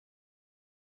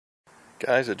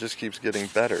Guys, it just keeps getting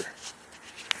better.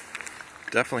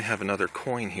 Definitely have another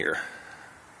coin here.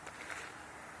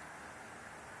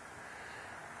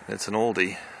 It's an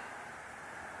oldie.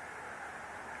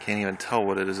 Can't even tell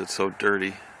what it is, it's so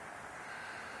dirty.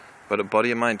 But a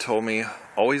buddy of mine told me,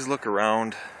 always look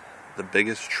around the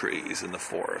biggest trees in the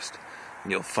forest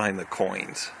and you'll find the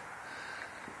coins.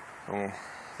 Oh,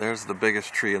 there's the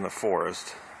biggest tree in the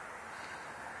forest.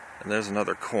 And there's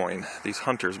another coin. These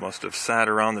hunters must have sat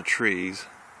around the trees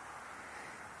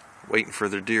waiting for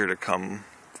their deer to come,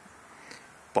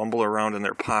 bumble around in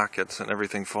their pockets, and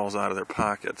everything falls out of their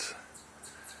pockets.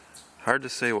 Hard to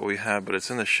say what we have, but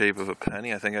it's in the shape of a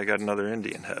penny. I think I got another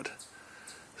Indian head.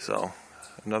 So,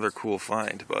 another cool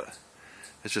find, but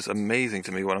it's just amazing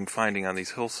to me what I'm finding on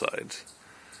these hillsides.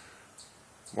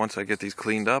 Once I get these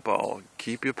cleaned up, I'll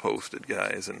keep you posted,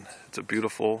 guys. And it's a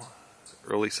beautiful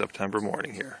early September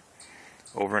morning here.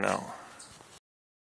 Over and out.